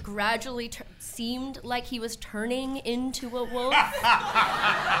 It's just it gradually seemed like he was turning into a wolf.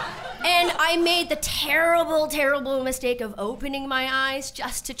 And I made the terrible, terrible mistake of opening my eyes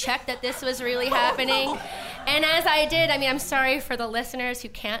just to check that this was really happening. And as I did, I mean, I'm sorry for the listeners who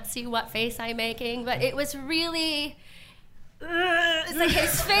can't see what face I'm making, but it was really... It's like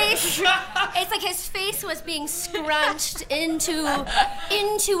his face. It's like his face was being scrunched into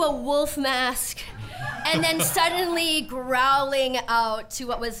a wolf mask, and then suddenly growling out to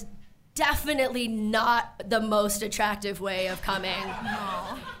what was definitely not the most attractive way of coming,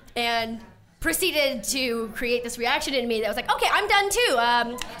 and proceeded to create this reaction in me that was like, okay, I'm done too.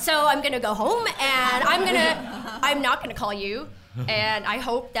 So I'm gonna go home, and I'm not gonna call you. And I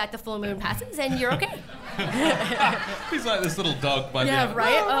hope that the full moon passes and you're okay. He's like this little dog by Yeah, the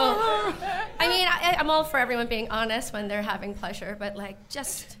right? Oh. I mean, I'm all for everyone being honest when they're having pleasure, but like,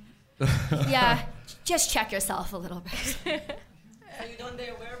 just check yourself a little bit. So you don't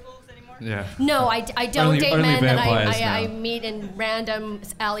date werewolves anymore? Yeah. No, I don't Only date men that vampires I now. meet in random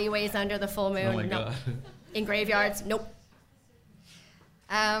alleyways under the full moon. Oh my No. god. In graveyards, nope.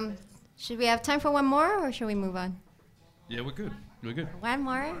 Should we have time for one more, or should we move on? Yeah, we're good. We're good. One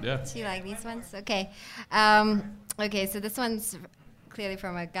more? Yeah. Do you like these ones? Okay. Okay, so this one's clearly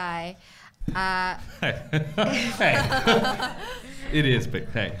from a guy. Hey. It is, but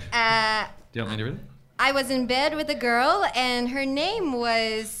hey. Do you want me to read it? I was in bed with a girl, and her name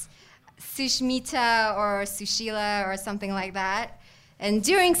was Sushmita or Sushila or something like that. And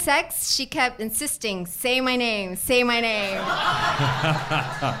during sex, she kept insisting, say my name, say my name.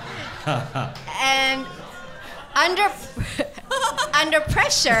 And under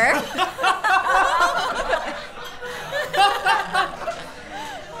pressure,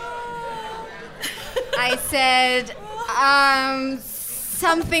 I said,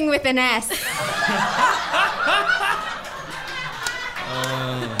 something with an S.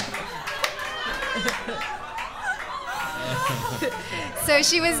 So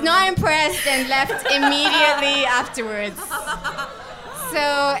she was not impressed and left immediately afterwards.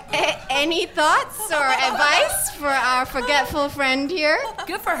 So, any thoughts or advice for our forgetful friend here?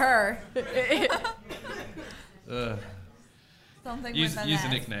 Good for her. Something Use with an a S.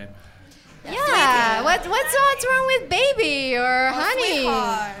 nickname. Yeah. What's wrong with baby or honey?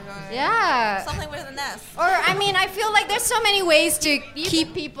 Sweetheart, or Yeah. something with an S. Or I mean, I feel like there's so many ways to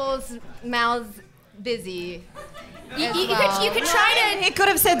keep people's mouths busy. You could try to. He could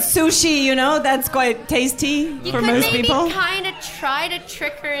have said sushi, you know, that's quite tasty You for could most maybe people. kind of try to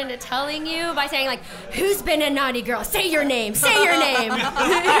trick her into telling you by saying like, "Who's been a naughty girl? Say your name. Say your name."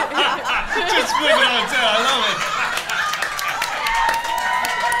 Just flip it on too. I love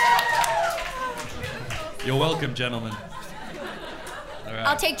it. You're welcome, gentlemen. All right.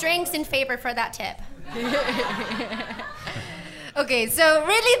 I'll take drinks in favor for that tip. Okay, so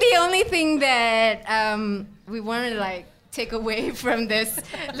really the only thing that we want to like take away from this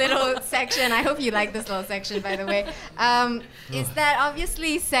little section, I hope you like this little section by the way, is that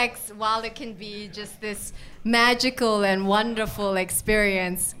obviously sex, while it can be just this magical and wonderful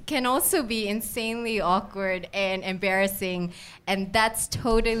experience, can also be insanely awkward and embarrassing, and that's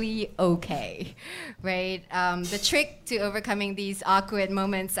totally okay, right? The trick to overcoming these awkward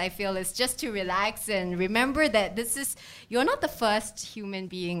moments, I feel, is just to relax and remember that you're not the first human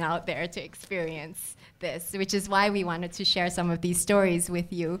being out there to experience this, which is why we wanted to share some of these stories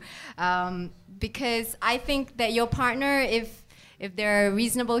with you, because I think that your partner, if they're a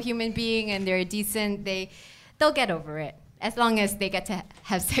reasonable human being and they're decent, they'll get over it. As long as they get to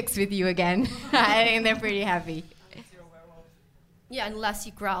have sex with you again. I think they're pretty happy. Yeah, unless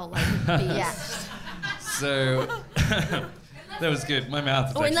you growl like a beast. Yeah. So that was good. My mouth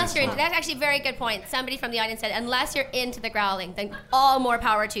is Oh, unless you're small. that's actually a very good point. Somebody from the audience said, unless you're into the growling, then all more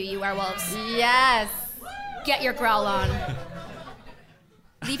power to you, werewolves. Yes. Get your growl on.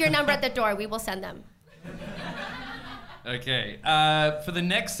 Leave your number at the door. We will send them. Okay. For the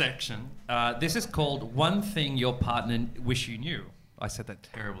next section, this is called One Thing Your Partner Wish You Knew. I said that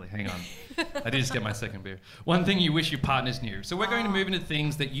terribly. Hang on. I did just get my second beer. One thing you wish your partners knew. So we're going to move into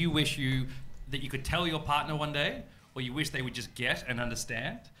things that you wish that you could tell your partner one day, or you wish they would just get and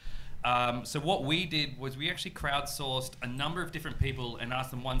understand. So what we did was we actually crowdsourced a number of different people and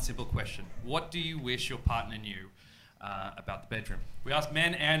asked them one simple question. What do you wish your partner knew about the bedroom? We asked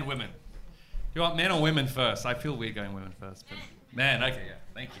men and women. Do you want men or women first? I feel weird going women first, but men, okay, yeah,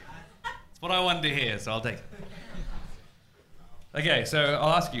 thank you. That's what I wanted to hear, so I'll take it. Okay, so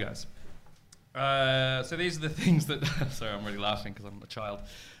I'll ask you guys. So these are the things that... Sorry, I'm really laughing because I'm a child.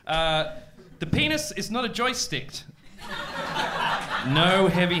 The penis is not a joystick. No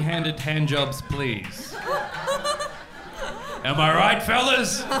heavy-handed hand jobs, please. Am I right,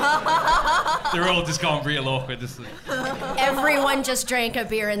 fellas? They're all just going real awkward. Everyone just drank a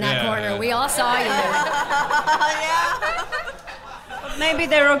beer in that corner. Yeah. We all saw you. Maybe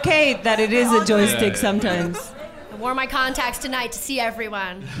they're okay that it is a joystick sometimes. I wore my contacts tonight to see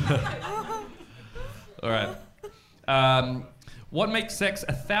everyone. All right. What makes sex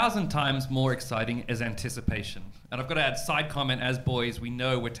 1,000 times more exciting is anticipation. And I've got to add side comment, as boys, we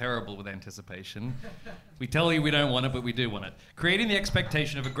know we're terrible with anticipation. We tell you we don't want it, but we do want it. Creating the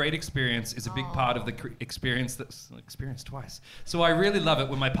expectation of a great experience is a big part of the experience that's experienced twice. So I really love it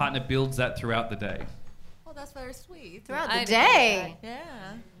when my partner builds that throughout the day. Oh, that's very sweet. Throughout the day.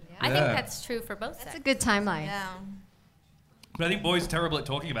 Yeah. I think that's true for both That's sexes. a good timeline. Yeah. But I think boys are terrible at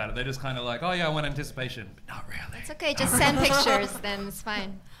talking about it. They're just kind of like, oh yeah, I want anticipation. But not really. It's okay, just send pictures, then it's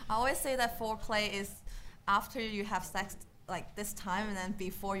fine. I always say that foreplay is after you have sex like this time and then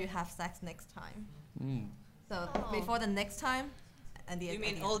before you have sex next time. So before the next time and the... You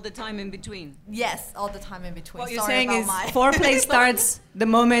mean all the time in between? Yes, all the time in between. What you're saying is foreplay starts the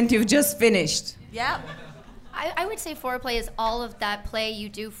moment you've just finished. Yeah. I would say foreplay is all of that play you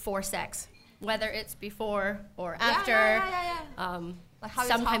do for sex, whether it's before or after. Like how you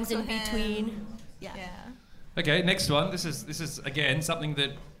sometimes talk in to him. between. Yeah. Okay, next one. This is again something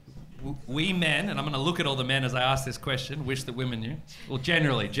that we men, and I'm going to look at all the men as I ask this question, wish that women knew. Well,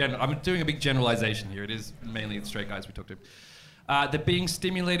 I'm doing a big generalization here. It is mainly the straight guys we talk to. That being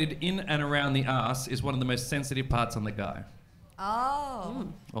stimulated in and around the arse is one of the most sensitive parts on the guy. Oh.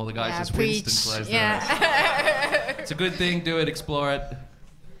 All the guys just preach. winced and closed their eyes. It's a good thing. Do it. Explore it.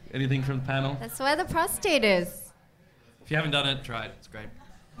 Anything from the panel? That's where the prostate is. If you haven't done it, try it. It's great.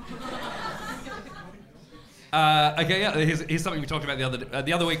 Okay, yeah. Here's something we talked about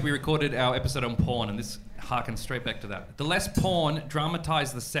the other week. We recorded our episode on porn, and this harkens straight back to that. The less porn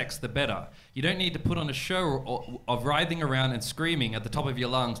dramatize the sex, the better. You don't need to put on a show of writhing around and screaming at the top of your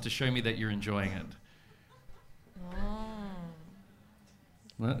lungs to show me that you're enjoying it.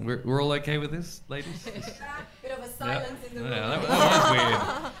 Well, we're all okay with this, ladies? Bit of a silence in the room. Yeah, that was weird.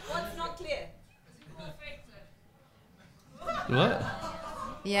 What's not clear? What?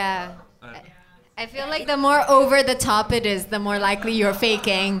 Yeah. I feel like the more over the top it is, the more likely you're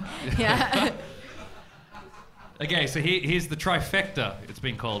faking. Yeah. Okay, so here's the trifecta, it's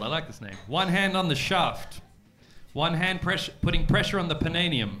been called. I like this name. One hand on the shaft, one hand putting pressure on the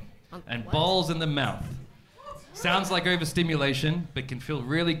perineum, and balls in the mouth. Sounds like overstimulation, but can feel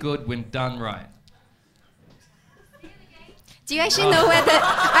really good when done right. Do you actually know where the...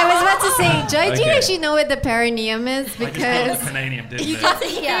 I was about to say, Joy, do you Okay. actually know what the perineum is? Because... I just called the perineum, didn't I?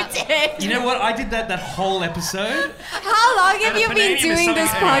 Yeah. You know what? I did that whole episode. How long have And you the been perineum is doing something-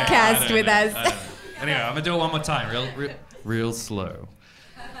 this anyway, I podcast don't with know, us? I don't know. Anyway, I'm going to do it one more time, real slow.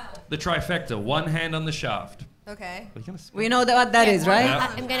 The trifecta, one hand on the shaft. Okay. We know what that is, right?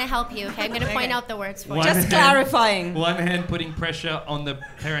 Yeah. I'm going to help you, okay? I'm going to point out the words for you. Just clarifying. One hand putting pressure on the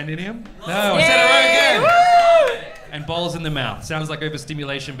perineum. No, I said it wrong again. And balls in the mouth. Sounds like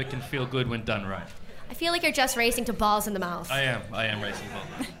overstimulation, but can feel good when done right. I feel like you're just racing to balls in the mouth. I am racing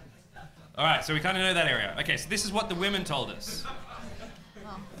balls. All right, so we kind of know that area. Okay, so this is what the women told us.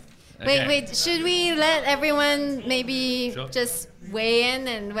 Okay. Wait, should we let everyone maybe Sure. just weigh in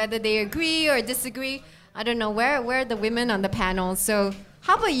and whether they agree or disagree? I don't know, where are the women on the panel? So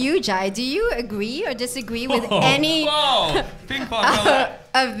how about you, Jai? Do you agree or disagree with any Whoa! Ping pong. All right.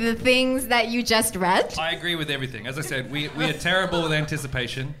 of the things that you just read? I agree with everything. As I said, we are terrible with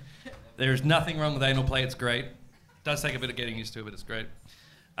anticipation. There's nothing wrong with anal play. It's great. Does take a bit of getting used to, but it's great.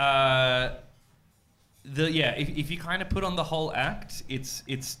 If you kind of put on the whole act,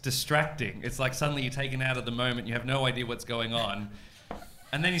 it's distracting. It's like suddenly you're taken out of the moment. You have no idea what's going on.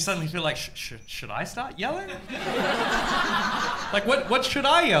 And then you suddenly feel like, should I start yelling? Like, what should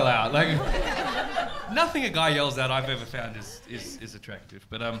I yell out? Like, nothing a guy yells out I've ever found is attractive.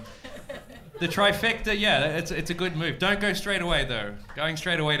 But the trifecta, yeah, it's a good move. Don't go straight away though. Going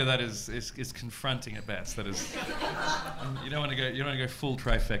straight away to that is confronting at best. That is, you don't want to go full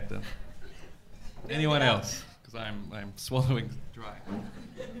trifecta. Anyone else? Because I'm swallowing dry.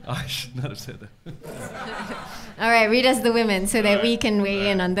 Oh, I should not have said that. All right, read us the women so that we can weigh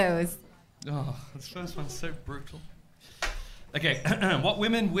in on those. Oh, this first one's so brutal. Okay, what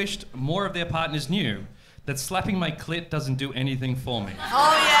women wished more of their partners knew? That slapping my clit doesn't do anything for me.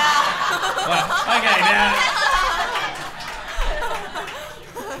 Oh, yeah. Well, okay, now.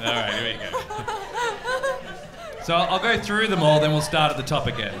 All right, here we go. So I'll go through them all, then we'll start at the top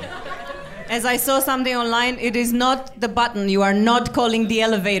again. As I saw something online, it is not the button. You are not calling the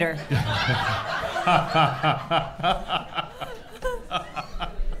elevator.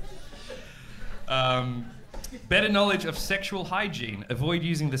 Better knowledge of sexual hygiene. Avoid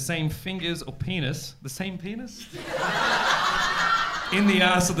using the same fingers or penis. The same penis? In the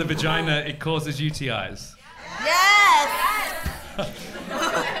ass or the vagina, it causes UTIs. Yes!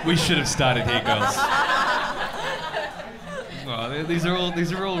 We should have started here, girls. Oh, these are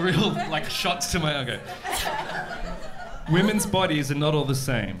all real like shots to my okay. Women's bodies are not all the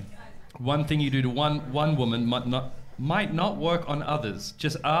same. One thing you do to one woman might not work on others.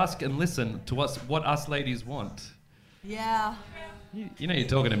 Just ask and listen to what us ladies want. Yeah. You know you're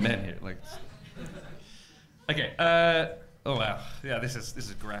talking to men here. Like. Okay. Oh wow. Yeah. This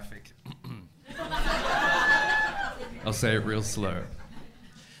is graphic. I'll say it real slow.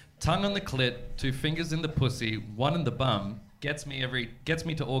 Tongue on the clit, 2 fingers in the pussy, 1 in the bum. Gets me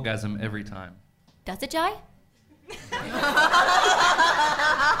to orgasm every time. Does it, Jai?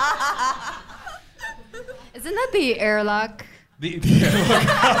 Isn't that the airlock? The airlock.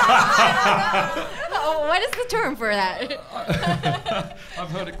 Oh, what is the term for that? I've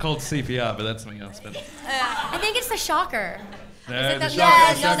heard it called CPR, but that's something else. But I think it's the shocker. no, the shocker.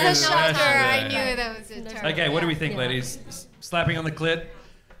 Yes, The the shocker. shocker. I Yeah. knew that was a term. Okay, what do we think, Yeah. ladies? Slapping on the clit?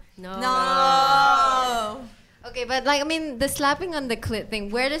 No. Okay, but the slapping on the clit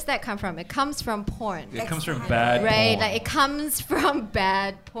thing, where does that come from? It comes from porn. It comes from bad Right, porn. like it comes from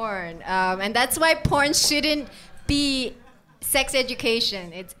bad porn, and that's why porn shouldn't be sex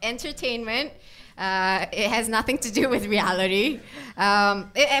education. It's entertainment. It has nothing to do with reality. In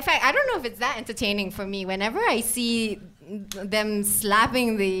fact, I don't know if it's that entertaining for me. Whenever I see them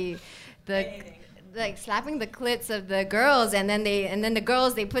slapping slapping the clits of the girls, and then the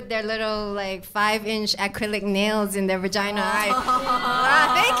girls, they put their little 5-inch acrylic nails in their vagina.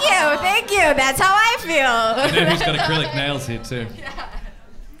 Thank you. That's how I feel. I know who's got acrylic nails here too. Yeah.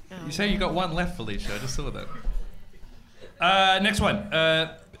 You say you got one left, Felicia. I just saw that. Next one.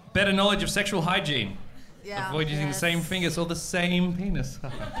 Better knowledge of sexual hygiene. Yeah. Avoid using the same fingers or the same penis.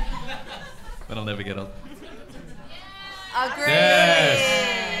 But I'll never get on. Agree.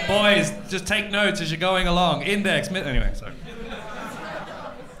 Yes. Boys, just take notes as you're going along. Index. Anyway, sorry.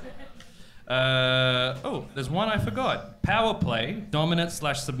 There's one I forgot. Power play,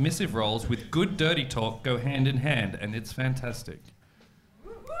 dominant/submissive roles with good dirty talk go hand in hand, and it's fantastic.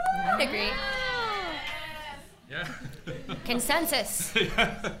 I agree. Yeah. Consensus.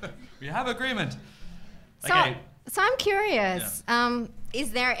 We have agreement. So, Okay. so I'm curious.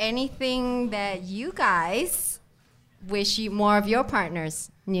 Is there anything that you guys wish more of your partners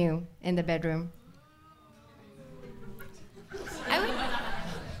knew in the bedroom? I would.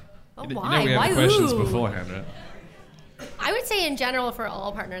 Oh, You know why? we have Why? questions Ooh. beforehand, right? I would say in general for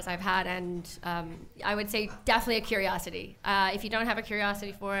all partners I've had, and I would say definitely a curiosity. If you don't have a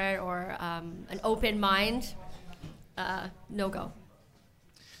curiosity for it or an open mind, no go.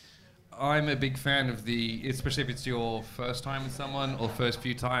 I'm a big fan of especially if it's your first time with someone or first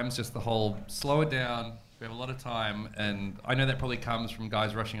few times, just the whole slow it down. We have a lot of time, and I know that probably comes from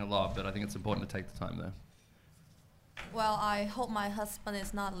guys rushing a lot, but I think it's important to take the time there. Well, I hope my husband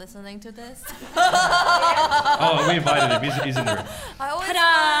is not listening to this. Oh, we invited him. He's in the room. I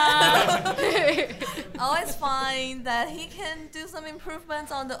always find that he can do some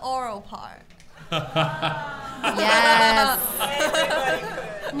improvements on the oral part. Yes.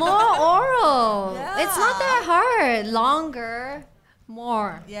 More oral. Yeah. It's not that hard. Longer,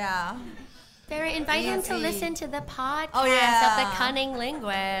 more. Yeah. Barry, invite him to Easy. listen to the podcast Oh, yeah. of the Cunning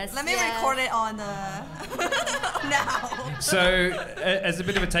Linguist. Let me record it on the now. So, as a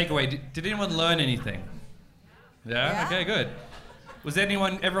bit of a takeaway, did anyone learn anything? Yeah? Okay, good. Was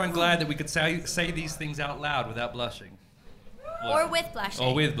everyone glad that we could say these things out loud without blushing? Or with blushing.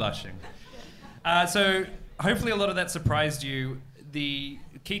 Or with blushing. So hopefully a lot of that surprised you. The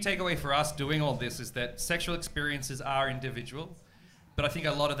key takeaway for us doing all this is that sexual experiences are individual, but I think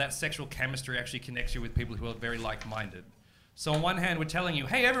a lot of that sexual chemistry actually connects you with people who are very like-minded. So on one hand, we're telling you,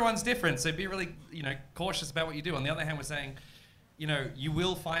 hey, everyone's different, so be really, cautious about what you do. On the other hand, we're saying, you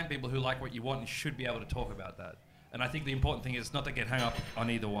will find people who like what you want and should be able to talk about that. And I think the important thing is not to get hung up on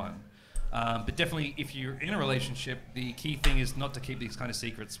either one. But definitely, if you're in a relationship, the key thing is not to keep these kind of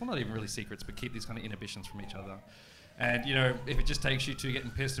secrets. Well, not even really secrets, but keep these kind of inhibitions from each other. And, if it just takes you two getting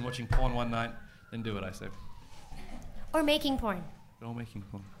pissed and watching porn one night, then do it, I say. Or making porn. Or making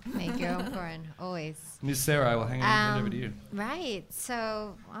porn. Make your own porn, always. Miss Sarah, I will hand over to you. Right,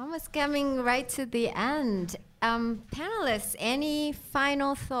 so almost coming right to the end. Panelists, any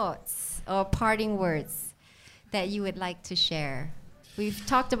final thoughts or parting words that you would like to share? We've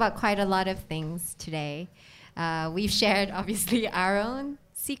talked about quite a lot of things today. We've shared, obviously, our own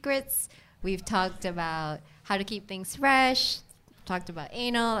secrets. We've talked about how to keep things fresh, talked about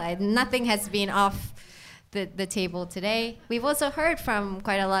anal. Nothing has been off the table today. We've also heard from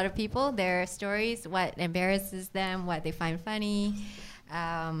quite a lot of people, their stories, what embarrasses them, what they find funny,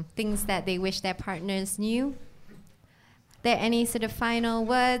 things that they wish their partners knew. There any sort of final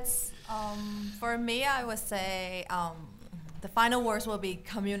words? For me, I would say the final words will be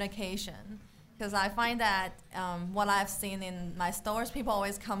communication. Because I find that what I've seen in my stores, people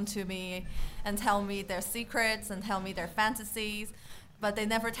always come to me and tell me their secrets and tell me their fantasies, but they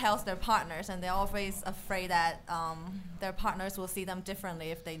never tell their partners, and they're always afraid that their partners will see them differently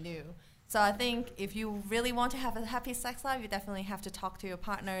if they knew. So I think if you really want to have a happy sex life, you definitely have to talk to your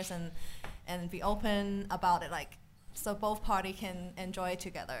partners and be open about it, so both parties can enjoy it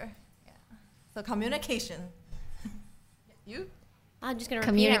together. Yeah. So communication. You? I'm just going to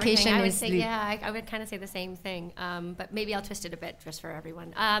repeat everything. I would say, I would kind of say the same thing, but maybe I'll twist it a bit just for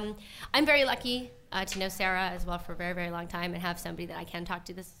everyone. I'm very lucky to know Sarah as well for a very, very long time and have somebody that I can talk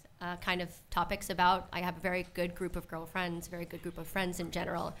to this kind of topics about. I have a very good group of girlfriends, a very good group of friends in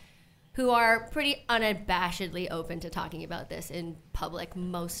general, who are pretty unabashedly open to talking about this in public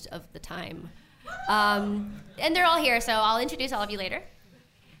most of the time. And they're all here, so I'll introduce all of you later.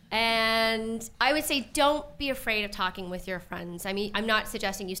 And I would say don't be afraid of talking with your friends. I mean, I'm not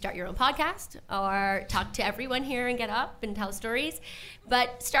suggesting you start your own podcast or talk to everyone here and get up and tell stories,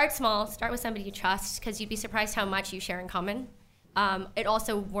 but start small, start with somebody you trust, because you'd be surprised how much you share in common. It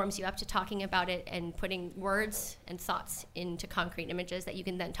also warms you up to talking about it and putting words and thoughts into concrete images that you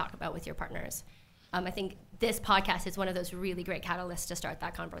can then talk about with your partners. I think this podcast is one of those really great catalysts to start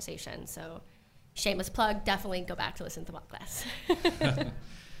that conversation. So shameless plug, definitely go back to listen to the podcast.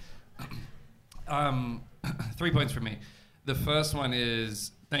 3 points from me. The first one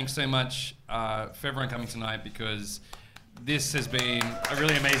is thanks so much for everyone coming tonight, because this has been a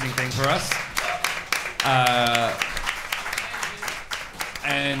really amazing thing for us.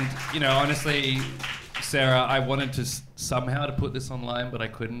 And, honestly, Sarah, I wanted to somehow to put this online, but I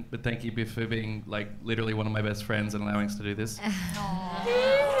couldn't. But thank you for being, literally one of my best friends and allowing us to do this.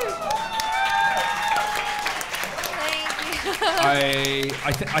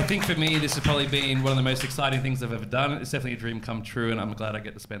 I think for me, this has probably been one of the most exciting things I've ever done. It's definitely a dream come true, and I'm glad I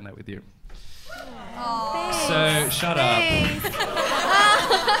get to spend that with you. So, shut up.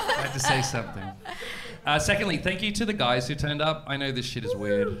 I had to say something. Secondly, thank you to the guys who turned up. I know this shit is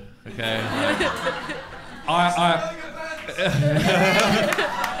weird, okay?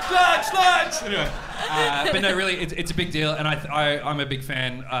 Sluts! Anyway. But no, really, it's a big deal, and I'm a big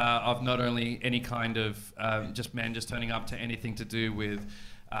fan of not only any kind of just men just turning up to anything to do with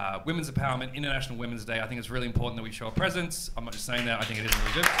women's empowerment, International Women's Day. I think it's really important that we show a presence. I'm not just saying that, I think it is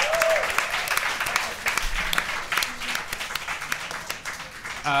really good.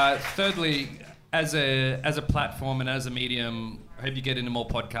 Thirdly, as a platform and as a medium, I hope you get into more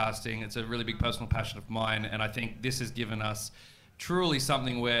podcasting. It's a really big personal passion of mine, and I think this has given us truly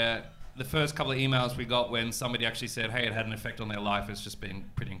something where the first couple of emails we got when somebody actually said, hey, it had an effect on their life, has just been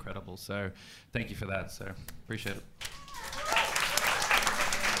pretty incredible. So thank you for that. So appreciate it.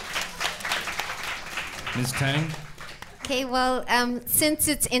 Ms. Tang? Okay, well, since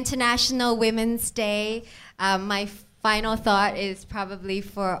it's International Women's Day, my final thought is probably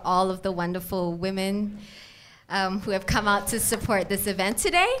for all of the wonderful women who have come out to support this event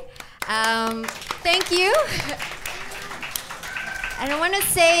today. Thank you. And I want to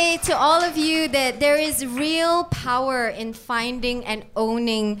say to all of you that there is real power in finding and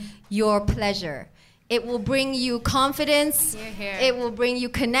owning your pleasure. It will bring you confidence, it will bring you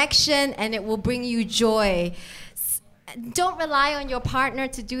connection, and it will bring you joy. Don't rely on your partner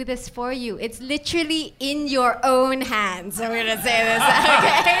to do this for you. It's literally in your own hands. I'm going to say this,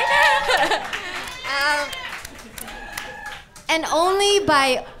 okay? And only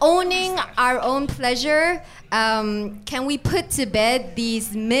by owning our own pleasure can we put to bed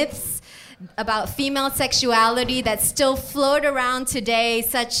these myths about female sexuality that still float around today,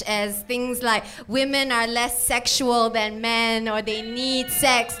 such as things like women are less sexual than men, or they need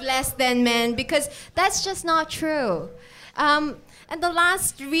sex less than men, because that's just not true. And the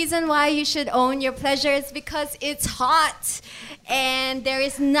last reason why you should own your pleasure is because it's hot. And there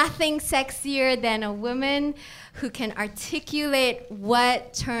is nothing sexier than a woman who can articulate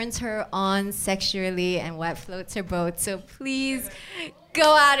what turns her on sexually and what floats her boat. So please go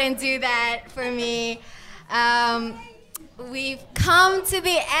out and do that for me. We've come to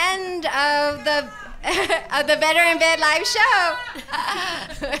the end of the of the Better in Bed live show.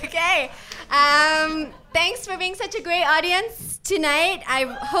 Okay. Thanks for being such a great audience tonight. I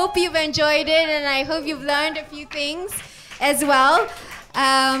hope you've enjoyed it, and I hope you've learned a few things as well.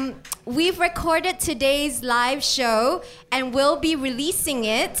 We've recorded today's live show, and we'll be releasing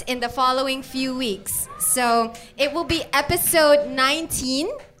it in the following few weeks. So it will be episode 19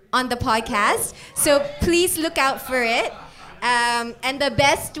 on the podcast, so please look out for it. And the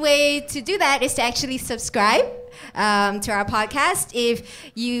best way to do that is to actually subscribe to our podcast.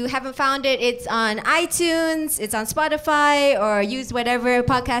 If you haven't found it, it's on iTunes, it's on Spotify, or use whatever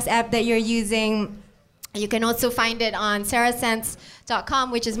podcast app that you're using. You can also find it on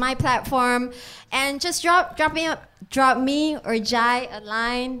sarahsense.com, which is my platform. And just drop me or Jai a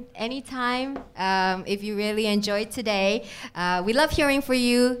line anytime if you really enjoyed today. We love hearing from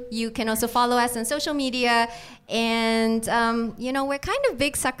you. You can also follow us on social media. And, we're kind of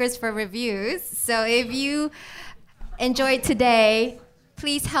big suckers for reviews. So if you enjoyed today,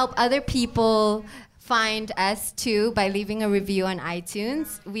 please help other people find us too by leaving a review on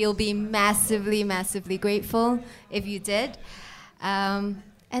iTunes. We'll be massively, massively grateful if you did. And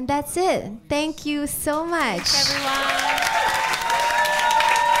that's it. Thank you so much. Thanks, everyone.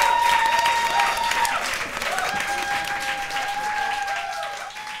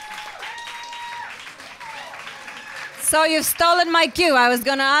 So you've stolen my cue. I was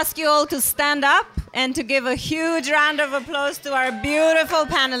going to ask you all to stand up and to give a huge round of applause to our beautiful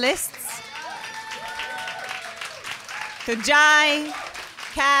panelists. To Jai,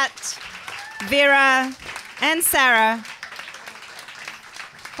 Kat, Vera, and Sarah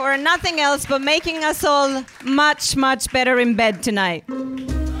for nothing else but making us all much, much better in bed tonight.